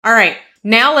All right,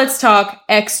 now let's talk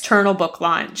external book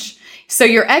launch. So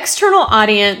your external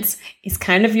audience is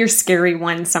kind of your scary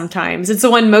one sometimes. It's the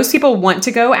one most people want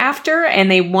to go after and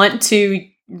they want to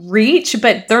reach,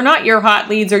 but they're not your hot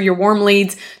leads or your warm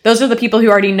leads. Those are the people who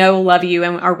already know, love you,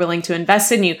 and are willing to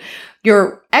invest in you.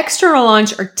 Your external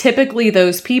launch are typically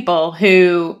those people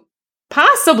who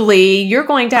possibly you're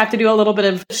going to have to do a little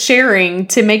bit of sharing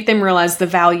to make them realize the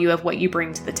value of what you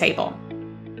bring to the table.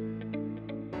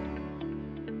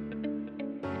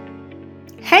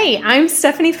 Hey, I'm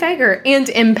Stephanie Fager, and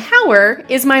Empower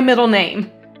is my middle name.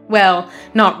 Well,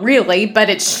 not really, but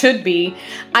it should be.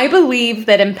 I believe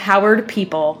that empowered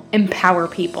people empower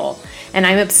people, and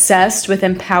I'm obsessed with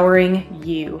empowering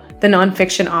you, the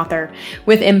nonfiction author,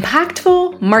 with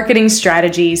impactful marketing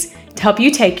strategies to help you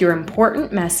take your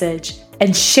important message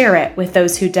and share it with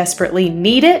those who desperately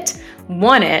need it,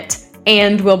 want it,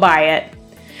 and will buy it.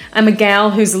 I'm a gal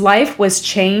whose life was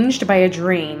changed by a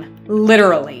dream,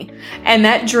 literally. And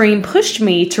that dream pushed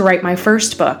me to write my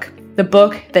first book, the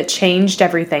book that changed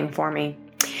everything for me.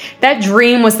 That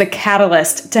dream was the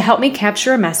catalyst to help me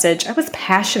capture a message I was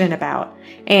passionate about.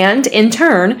 And in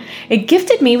turn, it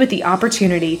gifted me with the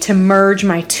opportunity to merge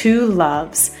my two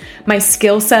loves, my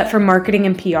skill set for marketing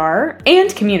and PR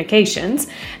and communications,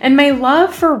 and my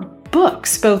love for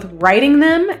books, both writing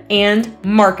them and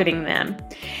marketing them.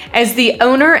 As the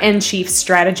owner and chief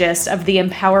strategist of the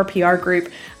Empower PR Group,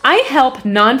 I help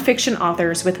nonfiction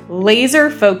authors with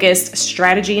laser-focused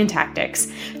strategy and tactics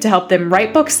to help them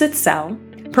write books that sell,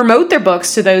 promote their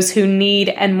books to those who need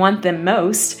and want them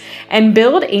most, and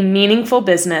build a meaningful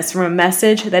business from a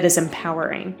message that is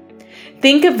empowering.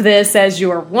 Think of this as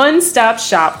your one-stop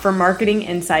shop for marketing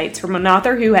insights from an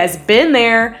author who has been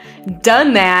there,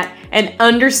 done that, and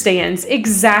understands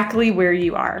exactly where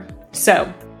you are.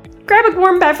 So, grab a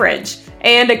warm beverage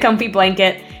and a comfy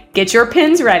blanket. Get your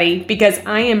pens ready because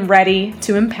I am ready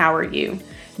to empower you.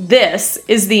 This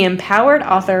is the Empowered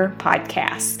Author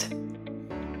Podcast.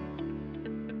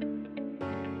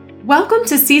 Welcome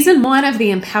to Season 1 of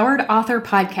the Empowered Author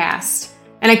Podcast.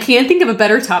 And I can't think of a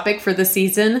better topic for the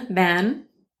season than,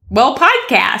 well,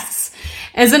 podcasts.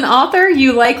 As an author,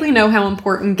 you likely know how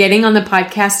important getting on the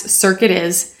podcast circuit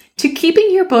is to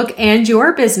keeping your book and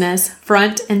your business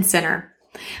front and center.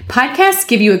 Podcasts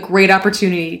give you a great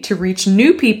opportunity to reach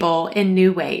new people in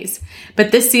new ways.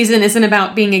 But this season isn't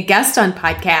about being a guest on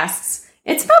podcasts.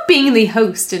 It's about being the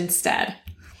host instead.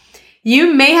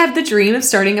 You may have the dream of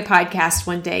starting a podcast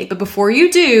one day, but before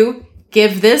you do,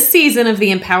 give this season of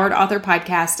the Empowered Author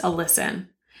Podcast a listen.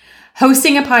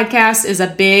 Hosting a podcast is a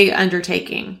big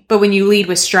undertaking, but when you lead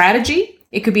with strategy,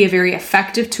 it could be a very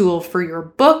effective tool for your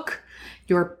book,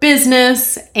 your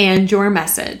business, and your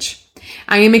message.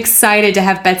 I am excited to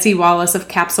have Betsy Wallace of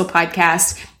Capsule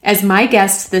Podcast as my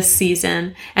guest this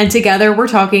season, and together we're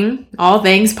talking all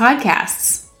things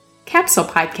podcasts. Capsule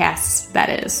Podcasts,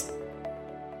 that is.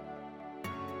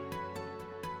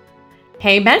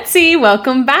 Hey Betsy,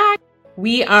 welcome back.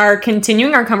 We are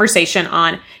continuing our conversation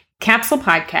on Capsule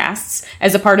Podcasts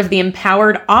as a part of the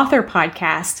Empowered Author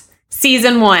Podcast,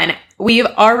 Season 1. We've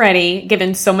already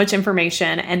given so much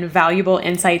information and valuable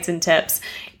insights and tips.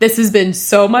 This has been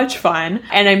so much fun,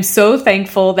 and I'm so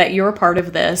thankful that you're a part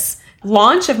of this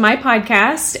launch of my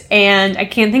podcast, and I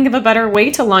can't think of a better way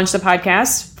to launch the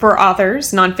podcast for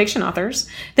authors, nonfiction authors,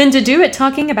 than to do it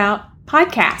talking about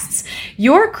podcasts.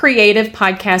 Your creative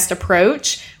podcast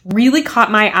approach really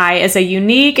caught my eye as a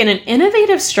unique and an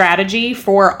innovative strategy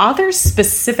for authors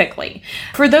specifically.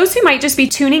 For those who might just be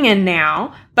tuning in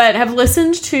now, but have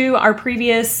listened to our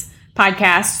previous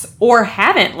podcasts or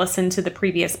haven't listened to the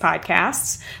previous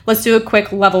podcasts, let's do a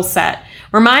quick level set.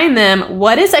 Remind them,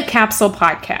 what is a capsule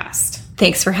podcast?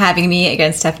 Thanks for having me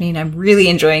again, Stephanie, and I'm really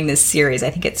enjoying this series.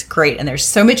 I think it's great, and there's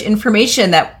so much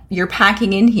information that you're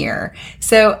packing in here.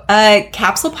 So a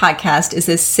capsule podcast is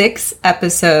a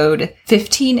 6-episode,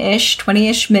 15-ish,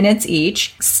 20-ish minutes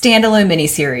each, standalone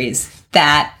miniseries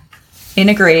that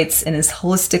integrates and is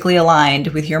holistically aligned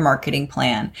with your marketing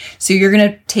plan. So you're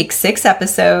going to take 6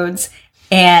 episodes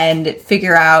and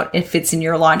figure out if it's in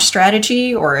your launch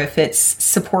strategy or if it's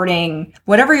supporting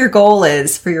whatever your goal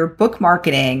is for your book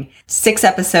marketing. 6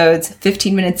 episodes,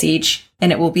 15 minutes each,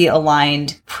 and it will be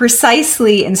aligned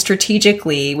precisely and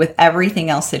strategically with everything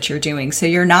else that you're doing. So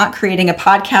you're not creating a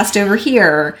podcast over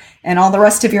here and all the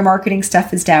rest of your marketing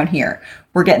stuff is down here.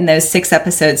 We're getting those 6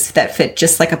 episodes that fit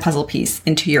just like a puzzle piece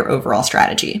into your overall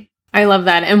strategy. I love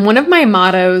that. And one of my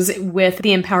mottos with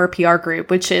the Empower PR Group,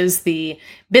 which is the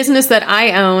business that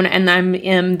I own and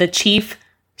am the chief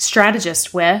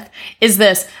strategist with, is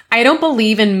this: I don't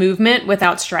believe in movement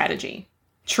without strategy.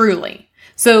 Truly.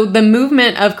 So the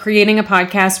movement of creating a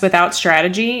podcast without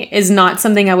strategy is not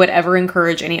something I would ever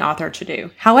encourage any author to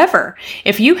do. However,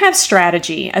 if you have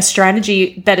strategy, a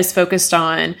strategy that is focused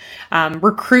on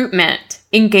recruitment,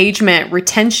 engagement,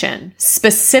 retention,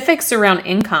 specifics around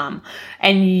income,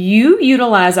 and you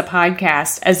utilize a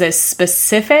podcast as a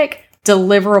specific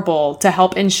deliverable to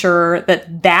help ensure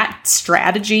that that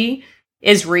strategy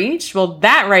is reached, well,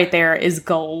 that right there is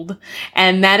gold.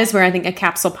 And that is where I think a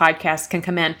capsule podcast can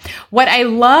come in. What I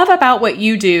love about what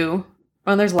you do,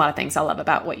 well, there's a lot of things I love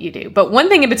about what you do, but one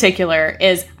thing in particular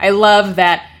is I love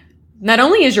that not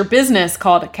only is your business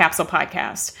called a capsule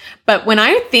podcast, but when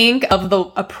I think of the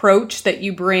approach that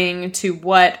you bring to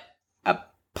what a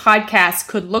podcast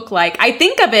could look like, I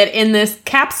think of it in this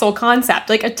capsule concept,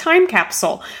 like a time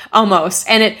capsule almost.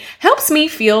 And it helps me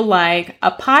feel like a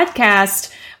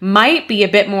podcast might be a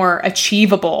bit more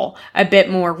achievable, a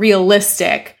bit more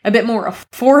realistic, a bit more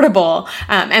affordable,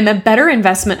 and a better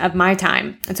investment of my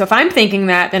time. And so if I'm thinking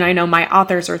that, then I know my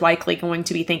authors are likely going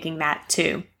to be thinking that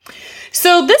too.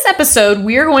 So this episode,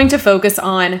 we're going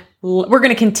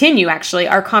to continue actually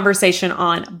our conversation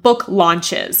on book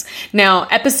launches. Now,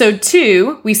 episode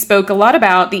 2, we spoke a lot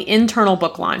about the internal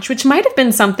book launch, which might have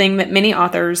been something that many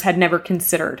authors had never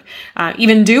considered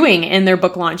even doing in their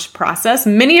book launch process.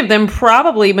 Many of them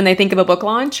probably, when they think of a book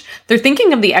launch, they're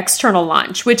thinking of the external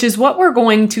launch, which is what we're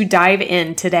going to dive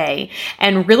in today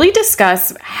and really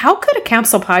discuss how could a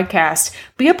capsule podcast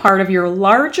be a part of your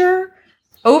larger,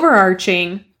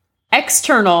 overarching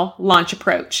external launch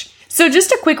approach. So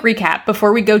just a quick recap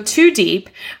before we go too deep.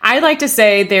 I'd like to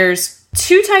say there's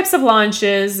 2 types of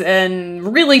launches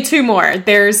and really 2 more.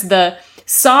 There's the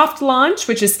soft launch,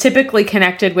 which is typically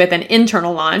connected with an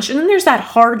internal launch. And then there's that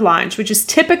hard launch, which is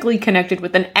typically connected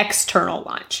with an external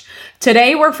launch.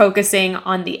 Today, we're focusing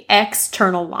on the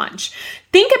external launch.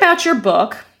 Think about your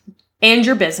book and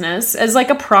your business as like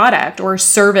a product or a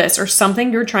service or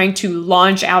something you're trying to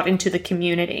launch out into the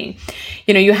community.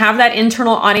 You know, you have that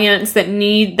internal audience that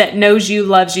knows you,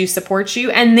 loves you, supports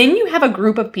you. And then you have a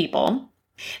group of people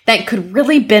that could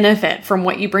really benefit from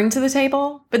what you bring to the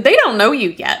table, but they don't know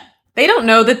you yet. They don't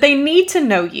know that they need to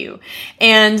know you.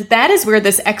 And that is where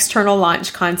this external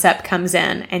launch concept comes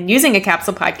in. And using a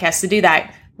capsule podcast to do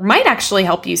that might actually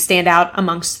help you stand out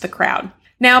amongst the crowd.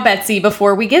 Now, Betsy,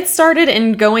 before we get started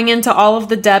and going into all of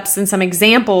the depths and some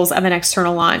examples of an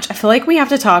external launch, I feel like we have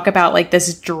to talk about like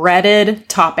this dreaded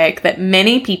topic that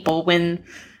many people, when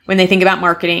they think about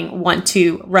marketing, want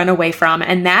to run away from.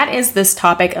 And that is this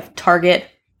topic of target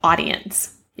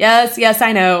audience. Yes,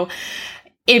 I know.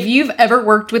 If you've ever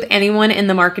worked with anyone in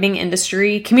the marketing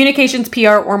industry, communications,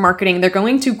 PR, or marketing, they're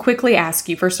going to quickly ask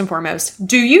you, first and foremost,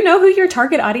 do you know who your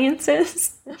target audience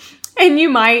is? And you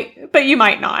might, but you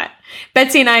might not.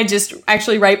 Betsy and I just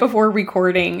actually right before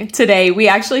recording today, we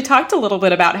actually talked a little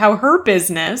bit about how her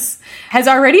business has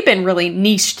already been really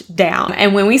niched down.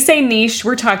 And when we say niche,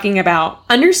 we're talking about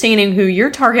understanding who your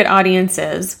target audience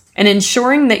is and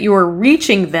ensuring that you are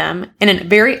reaching them in a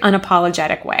very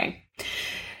unapologetic way.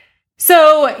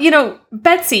 So, you know,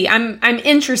 Betsy, I'm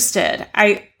interested.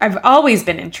 I've always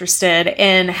been interested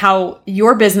in how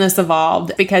your business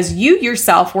evolved because you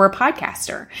yourself were a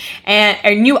podcaster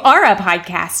and you are a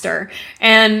podcaster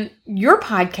and your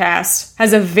podcast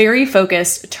has a very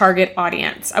focused target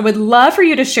audience. I would love for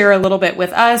you to share a little bit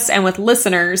with us and with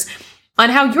listeners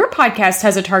on how your podcast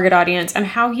has a target audience and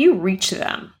how you reach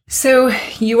them. So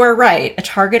you are right. A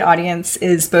target audience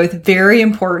is both very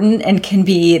important and can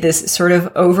be this sort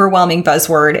of overwhelming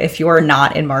buzzword if you are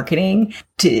not in marketing.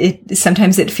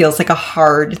 Sometimes it feels like a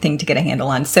hard thing to get a handle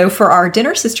on. So for our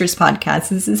Dinner Sisters podcast,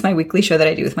 this is my weekly show that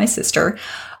I do with my sister.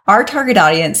 Our target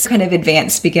audience, kind of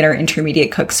advanced, beginner,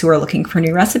 intermediate cooks who are looking for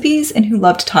new recipes and who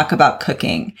love to talk about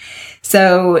cooking.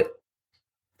 So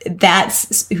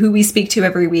that's who we speak to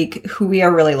every week, who we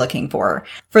are really looking for.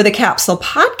 For the capsule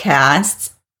podcasts,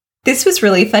 this was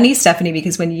really funny, Stephanie,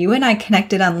 because when you and I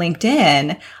connected on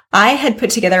LinkedIn, I had put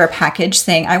together a package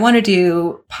saying, I want to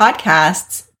do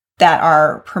podcasts that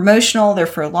are promotional. They're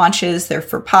for launches. They're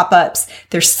for pop-ups.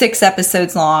 They're 6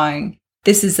 episodes long.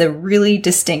 This is a really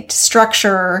distinct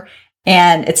structure,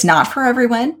 and it's not for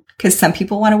everyone because some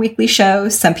people want a weekly show.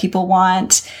 Some people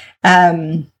want,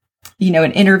 an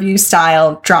interview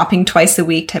style, dropping twice a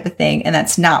week type of thing. And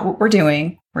that's not what we're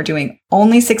doing. We're doing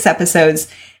only 6 episodes.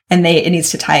 And it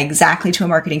needs to tie exactly to a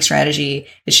marketing strategy.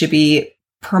 It should be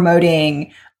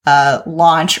promoting a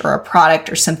launch or a product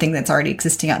or something that's already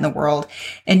existing out in the world.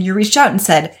 And you reached out and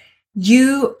said,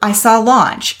 I saw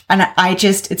launch and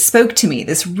it spoke to me.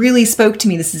 This really spoke to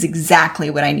me. This is exactly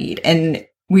what I need. And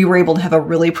we were able to have a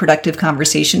really productive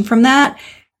conversation from that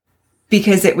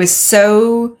because it was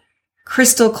so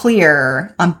crystal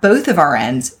clear on both of our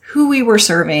ends who we were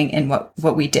serving and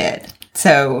what we did.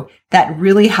 So that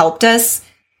really helped us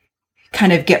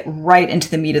kind of get right into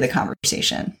the meat of the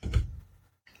conversation.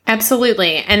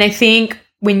 Absolutely. And I think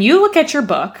when you look at your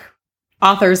book,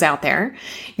 authors out there,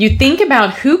 you think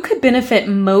about who could benefit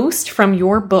most from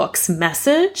your book's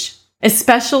message,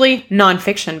 especially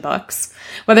nonfiction books,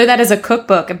 whether that is a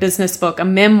cookbook, a business book, a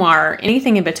memoir,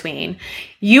 anything in between.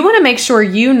 You want to make sure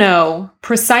you know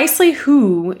precisely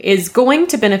who is going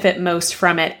to benefit most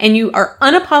from it, and you are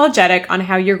unapologetic on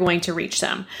how you're going to reach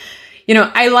them. You know,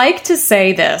 I like to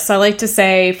say this. I like to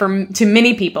say to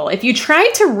many people, if you try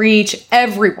to reach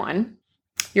everyone,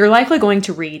 you're likely going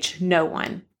to reach no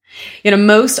one. You know,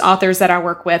 most authors that I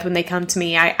work with, when they come to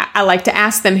me, I like to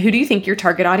ask them, who do you think your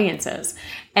target audience is?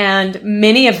 And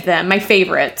many of them, my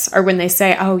favorites, are when they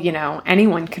say, oh, you know,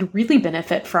 anyone could really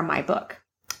benefit from my book.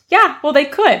 Yeah, well, they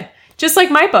could. Just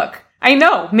like my book. I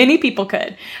know many people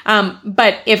could.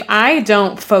 But if I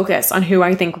don't focus on who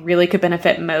I think really could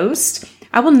benefit most,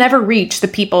 I will never reach the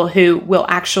people who will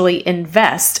actually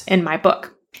invest in my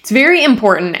book. It's very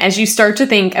important as you start to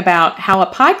think about how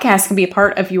a podcast can be a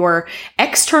part of your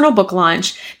external book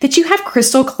launch that you have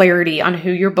crystal clarity on who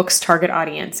your book's target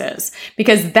audience is,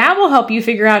 because that will help you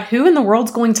figure out who in the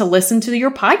world's going to listen to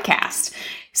your podcast.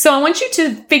 So I want you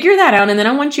to figure that out. And then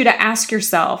I want you to ask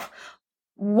yourself,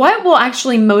 what will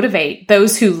actually motivate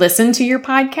those who listen to your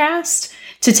podcast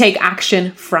to take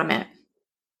action from it?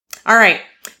 All right.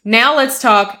 Now let's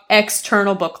talk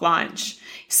external book launch.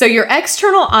 So your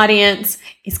external audience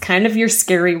is kind of your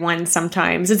scary one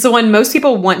sometimes. It's the one most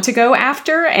people want to go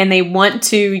after and they want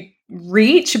to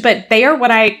reach, but they are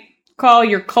what I call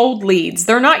your cold leads.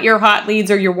 They're not your hot leads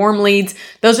or your warm leads.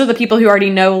 Those are the people who already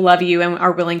know, love you, and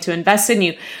are willing to invest in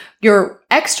you. Your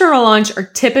external launch are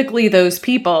typically those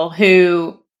people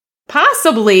who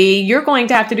possibly you're going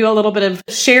to have to do a little bit of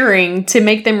sharing to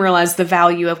make them realize the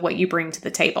value of what you bring to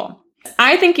the table.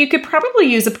 I think you could probably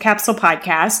use a Capsule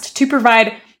podcast to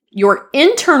provide your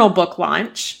internal book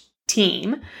launch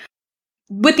team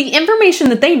with the information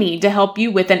that they need to help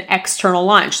you with an external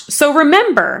launch. So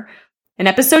remember, in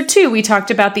episode 2, we talked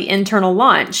about the internal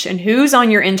launch and who's on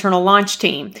your internal launch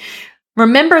team.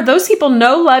 Remember, those people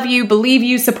know, love you, believe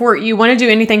you, support you, want to do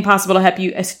anything possible to help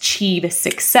you achieve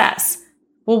success.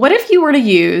 Well, what if you were to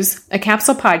use a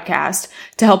Capsule podcast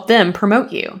to help them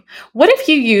promote you? What if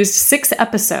you used 6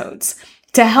 episodes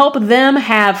to help them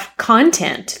have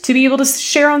content to be able to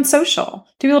share on social,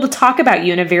 to be able to talk about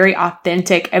you in a very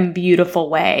authentic and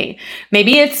beautiful way?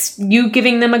 Maybe it's you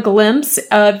giving them a glimpse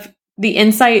of the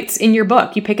insights in your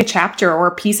book. You pick a chapter or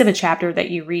a piece of a chapter that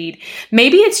you read.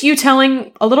 Maybe it's you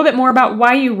telling a little bit more about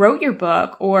why you wrote your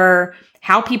book or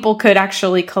how people could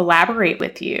actually collaborate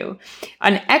with you.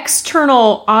 An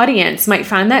external audience might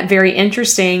find that very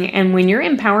interesting. And when you're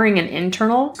empowering an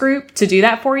internal group to do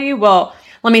that for you, well,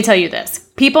 let me tell you this.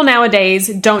 People nowadays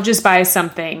don't just buy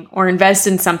something or invest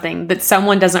in something that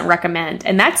someone doesn't recommend.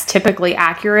 And that's typically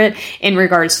accurate in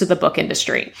regards to the book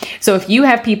industry. So if you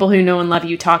have people who know and love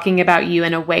you talking about you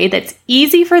in a way that's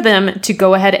easy for them to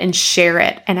go ahead and share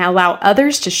it and allow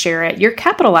others to share it, you're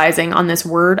capitalizing on this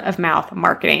word of mouth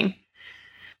marketing.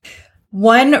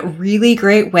 One really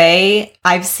great way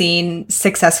I've seen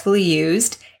successfully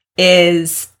used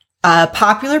is a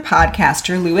popular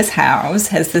podcaster, Lewis Howes,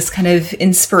 has this kind of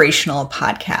inspirational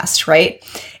podcast, right?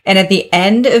 And at the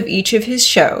end of each of his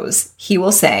shows, he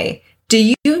will say,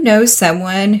 do you know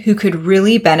someone who could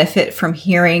really benefit from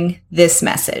hearing this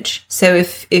message? So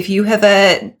if you have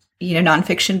a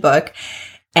nonfiction book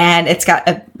and it's got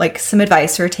some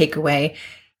advice or a takeaway,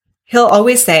 he'll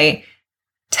always say,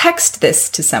 text this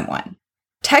to someone.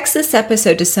 Text this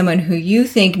episode to someone who you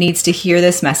think needs to hear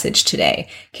this message today.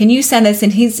 Can you send this?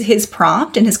 And his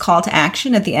prompt and his call to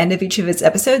action at the end of each of his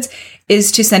episodes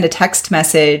is to send a text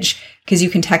message, because you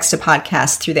can text a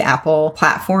podcast through the Apple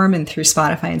platform and through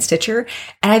Spotify and Stitcher.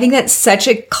 And I think that's such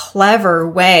a clever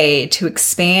way to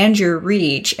expand your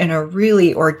reach in a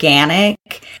really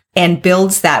organic and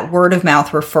builds that word of mouth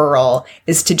referral,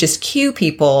 is to just cue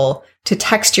people to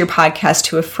text your podcast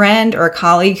to a friend or a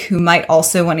colleague who might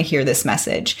also want to hear this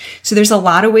message. So there's a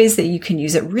lot of ways that you can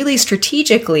use it really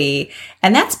strategically,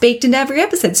 and that's baked into every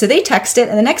episode. So they text it,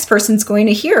 and the next person's going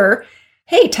to hear,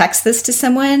 hey, text this to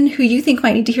someone who you think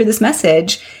might need to hear this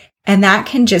message. And that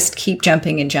can just keep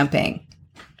jumping and jumping.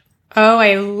 Oh,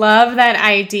 I love that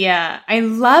idea. I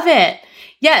love it.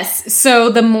 Yes. So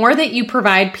the more that you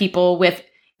provide people with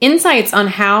insights on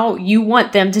how you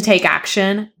want them to take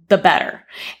action, the better.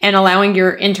 And allowing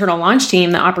your internal launch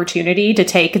team the opportunity to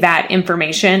take that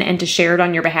information and to share it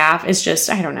on your behalf is just,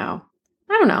 I don't know,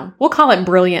 don't know. We'll call it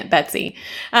Brilliant Betsy.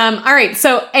 All right.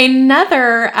 So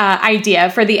another idea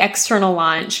for the external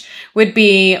launch would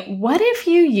be, what if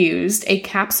you used a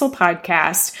capsule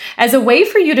podcast as a way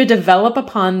for you to develop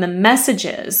upon the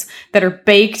messages that are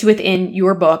baked within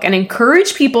your book and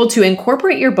encourage people to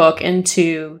incorporate your book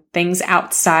into things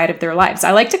outside of their lives?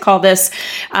 I like to call this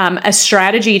a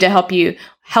strategy to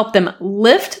help them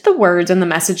lift the words and the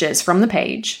messages from the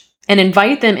page and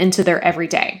invite them into their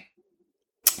everyday.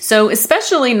 So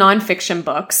especially nonfiction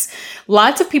books,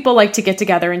 lots of people like to get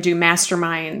together and do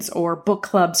masterminds or book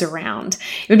clubs around.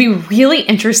 It would be really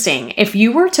interesting if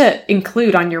you were to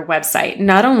include on your website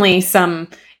not only some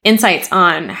insights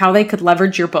on how they could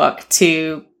leverage your book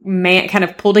to kind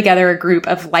of pull together a group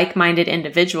of like-minded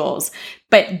individuals,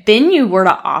 but then you were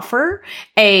to offer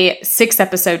a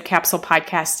 6-episode capsule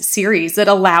podcast series that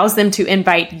allows them to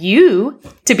invite you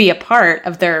to be a part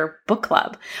of their book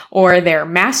club or their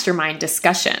mastermind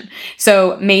discussion.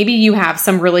 So maybe you have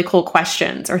some really cool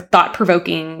questions or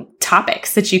thought-provoking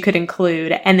topics that you could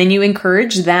include, and then you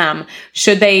encourage them,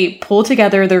 should they pull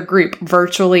together their group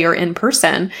virtually or in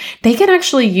person, they can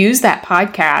actually use that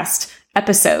podcast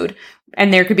episode.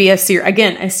 And there could be a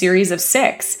series of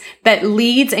 6 that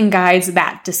leads and guides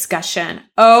that discussion.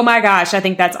 Oh my gosh, I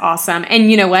think that's awesome.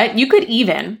 And you know what? You could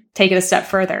even take it a step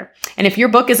further. And if your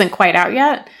book isn't quite out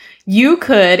yet, you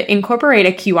could incorporate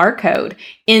a QR code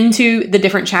into the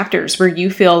different chapters where you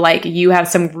feel like you have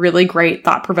some really great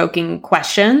thought-provoking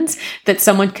questions that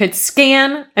someone could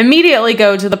scan, immediately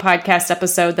go to the podcast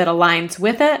episode that aligns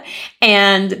with it,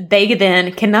 and they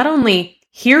then can not only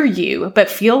hear you, but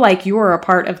feel like you are a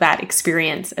part of that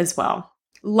experience as well.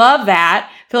 Love that.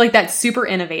 Feel like that's super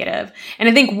innovative. And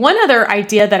I think one other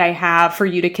idea that I have for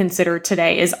you to consider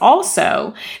today is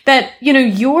also that,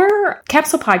 your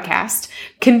capsule podcast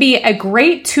can be a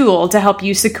great tool to help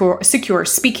you secure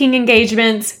speaking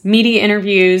engagements, media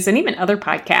interviews, and even other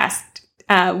podcasts.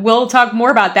 We'll talk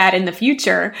more about that in the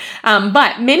future.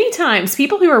 But many times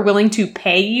people who are willing to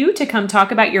pay you to come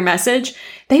talk about your message,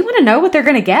 they want to know what they're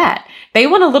going to get. They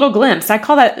want a little glimpse. I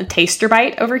call that a taster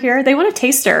bite over here. They want a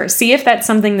taster. See if that's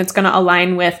something that's going to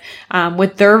align with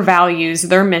their values,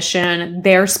 their mission,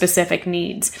 their specific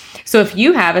needs. So if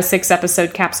you have a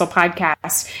 6-episode capsule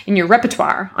podcast in your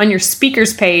repertoire, on your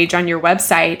speakers page, on your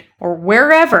website, or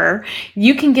wherever,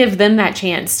 you can give them that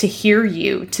chance to hear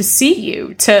you, to see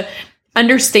you, to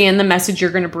understand the message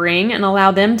you're going to bring, and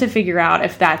allow them to figure out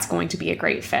if that's going to be a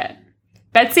great fit.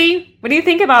 Betsy, what do you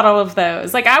think about all of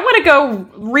those? I want to go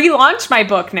relaunch my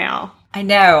book now. I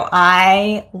know.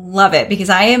 I love it because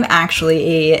I am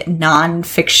actually a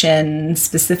nonfiction,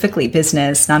 specifically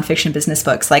nonfiction business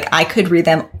books. I could read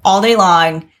them all day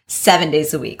long, 7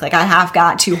 days a week. I have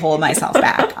got to hold myself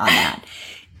back on that.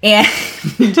 And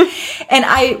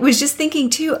I was just thinking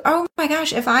too, oh my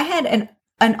gosh, if I had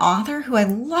an author who I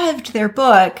loved their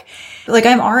book,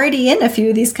 I'm already in a few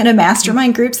of these kind of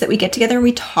mastermind groups that we get together and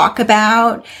we talk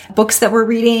about books that we're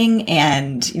reading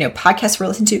and, podcasts we're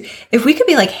listening to. If we could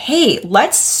be hey,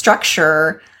 let's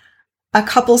structure a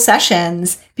couple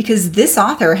sessions because this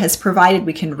author has provided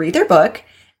we can read their book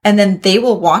and then they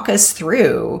will walk us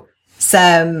through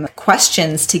some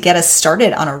questions to get us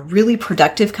started on a really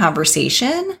productive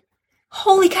conversation.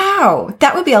 Holy cow,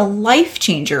 that would be a life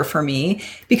changer for me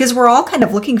because we're all kind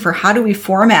of looking for how do we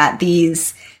format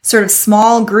these sort of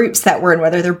small groups that we're in,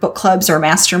 whether they're book clubs or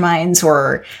masterminds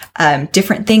or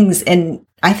different things. And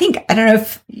I don't know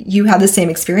if you have the same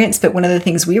experience, but one of the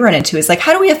things we run into is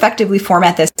how do we effectively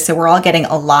format this so we're all getting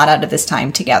a lot out of this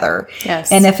time together?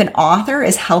 Yes. And if an author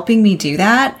is helping me do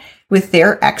that with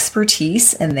their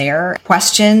expertise and their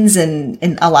questions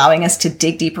and allowing us to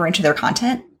dig deeper into their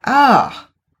content,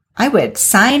 I would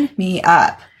sign me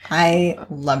up. I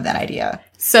love that idea.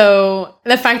 So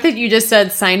the fact that you just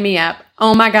said, sign me up.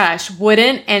 Oh my gosh.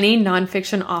 Wouldn't any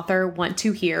nonfiction author want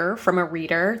to hear from a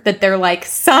reader that they're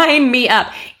sign me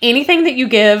up? Anything that you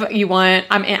give, you want,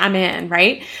 I'm in,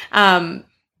 right?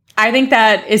 I think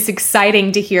that is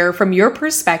exciting to hear from your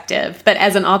perspective. But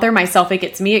as an author myself, it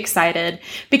gets me excited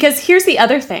because here's the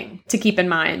other thing to keep in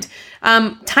mind.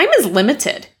 Time is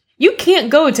limited. You can't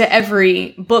go to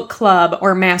every book club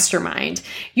or mastermind.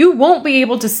 You won't be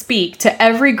able to speak to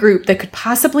every group that could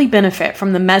possibly benefit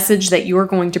from the message that you're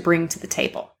going to bring to the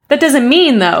table. That doesn't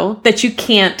mean, though, that you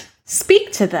can't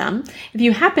speak to them if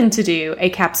you happen to do a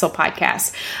capsule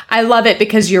podcast. I love it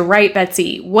because you're right,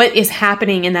 Betsy. What is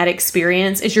happening in that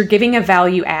experience is you're giving a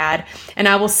value add. And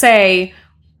I will say,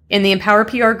 in the Empower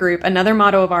PR group, another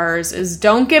motto of ours is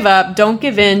don't give up, don't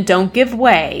give in, don't give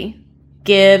way.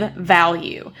 give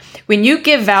value. When you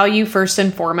give value first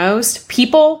and foremost,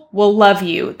 people will love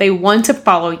you. They want to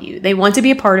follow you. They want to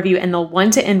be a part of you, and they'll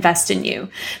want to invest in you.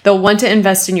 They'll want to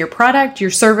invest in your product,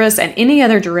 your service, and any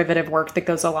other derivative work that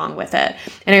goes along with it.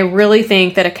 And I really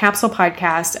think that a capsule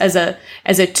podcast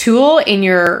as a tool in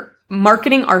your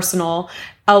marketing arsenal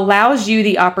allows you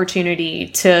the opportunity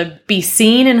to be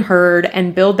seen and heard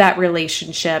and build that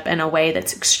relationship in a way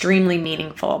that's extremely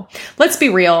meaningful. Let's be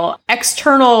real.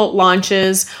 External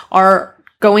launches are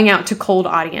going out to cold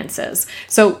audiences.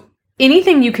 So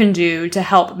anything you can do to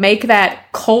help make that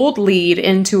cold lead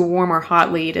into a warm or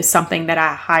hot lead is something that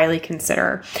I highly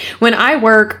consider. When I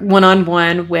work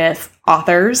one-on-one with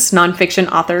authors,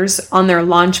 nonfiction authors, on their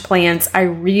launch plans, I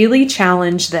really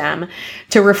challenge them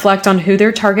to reflect on who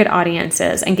their target audience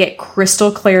is and get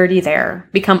crystal clarity there.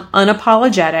 Become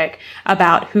unapologetic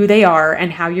about who they are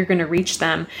and how you're going to reach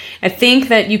them. I think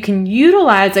that you can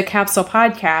utilize a capsule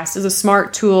podcast as a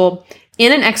smart tool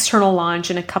in an external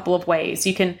launch in a couple of ways.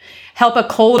 You can help a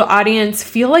cold audience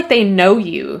feel like they know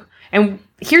you. And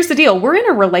here's the deal. We're in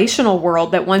a relational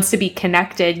world that wants to be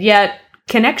connected, yet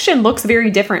connection looks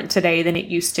very different today than it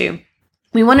used to.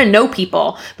 We want to know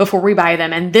people before we buy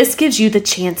them, and this gives you the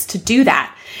chance to do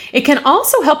that. It can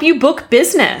also help you book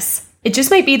business. It just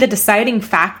might be the deciding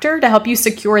factor to help you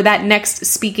secure that next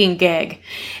speaking gig.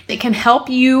 It can help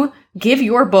you give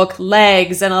your book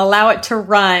legs and allow it to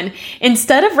run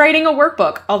instead of writing a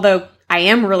workbook, although I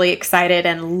am really excited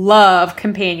and love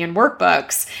companion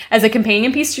workbooks. As a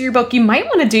companion piece to your book, you might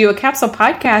want to do a capsule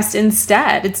podcast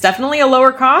instead. It's definitely a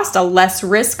lower cost, a less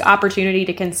risk opportunity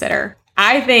to consider.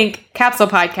 I think capsule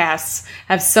podcasts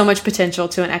have so much potential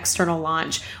to an external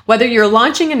launch. Whether you're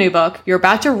launching a new book, you're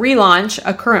about to relaunch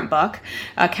a current book,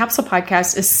 a capsule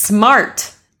podcast is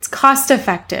smart. It's cost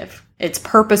effective. It's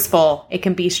purposeful. It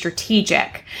can be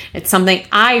strategic. It's something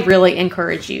I really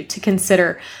encourage you to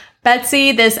consider.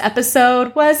 Betsy, this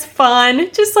episode was fun,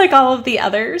 just like all of the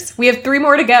others. We have 3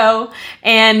 more to go.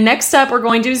 And next up, we're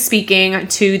going to be speaking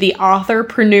to the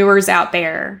authorpreneurs out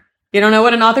there. You don't know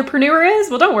what an authorpreneur is?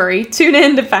 Well, don't worry. Tune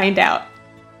in to find out.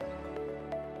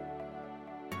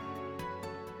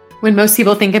 When most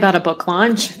people think about a book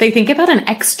launch, they think about an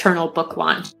external book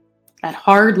launch, that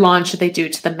hard launch that they do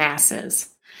to the masses.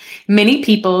 Many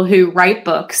people who write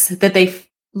books that they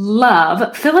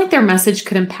love feel like their message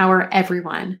could empower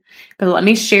everyone. But let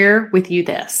me share with you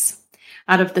this.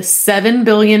 Out of the 7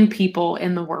 billion people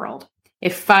in the world,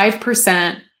 if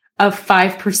 5%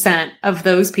 of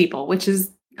those people, which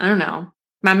is, I don't know,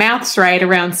 my math's right,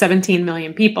 around 17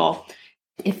 million people,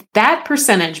 if that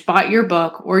percentage bought your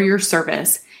book or your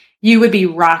service, you would be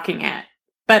rocking it.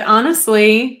 But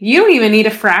honestly, you don't even need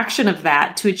a fraction of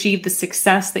that to achieve the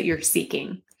success that you're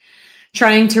seeking.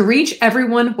 Trying to reach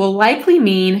everyone will likely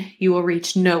mean you will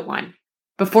reach no one.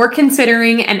 Before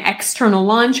considering an external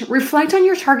launch, reflect on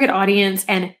your target audience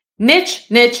and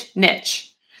niche.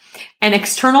 An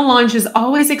external launch is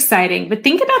always exciting, but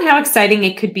think about how exciting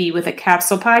it could be with a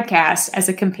capsule podcast as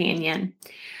a companion.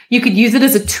 You could use it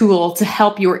as a tool to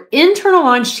help your internal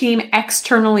launch team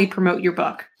externally promote your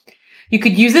book. You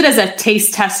could use it as a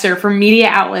taste tester for media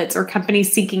outlets or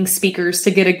companies seeking speakers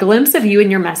to get a glimpse of you and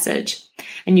your message.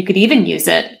 And you could even use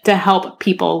it to help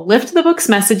people lift the book's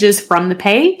messages from the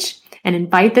page and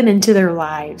invite them into their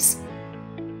lives.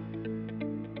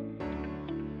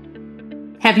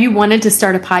 Have you wanted to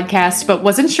start a podcast but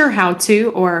wasn't sure how to,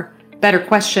 or better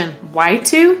question, why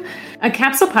to? A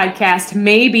capsule podcast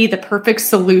may be the perfect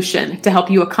solution to help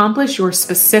you accomplish your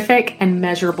specific and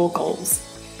measurable goals.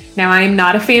 Now, I am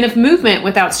not a fan of movement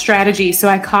without strategy, so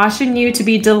I caution you to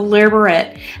be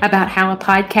deliberate about how a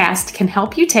podcast can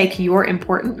help you take your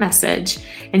important message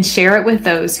and share it with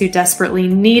those who desperately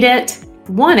need it,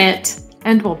 want it,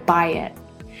 and will buy it.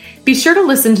 Be sure to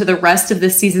listen to the rest of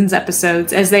this season's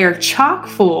episodes, as they are chock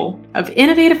full of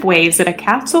innovative ways that a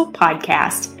capsule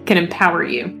podcast can empower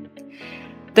you.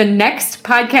 The next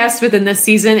podcast within this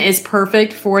season is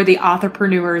perfect for the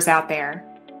authorpreneurs out there.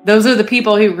 Those are the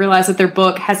people who realize that their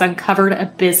book has uncovered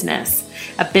a business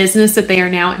that they are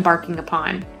now embarking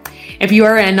upon. If you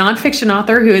are a nonfiction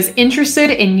author who is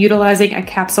interested in utilizing a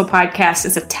capsule podcast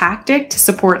as a tactic to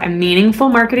support a meaningful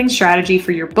marketing strategy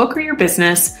for your book or your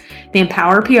business, the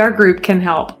Empower PR Group can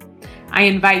help. I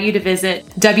invite you to visit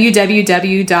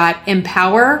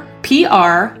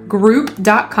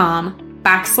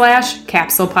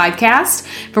www.empowerprgroup.com/capsule podcast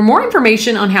for more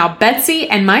information on how Betsy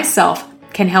and myself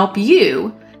can help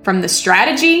you from the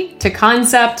strategy to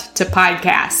concept to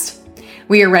podcast.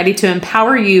 We are ready to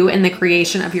empower you in the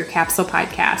creation of your capsule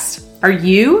podcast. Are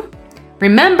you?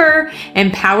 Remember,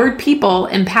 empowered people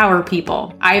empower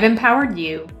people. I've empowered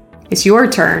you. It's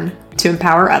your turn to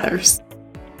empower others.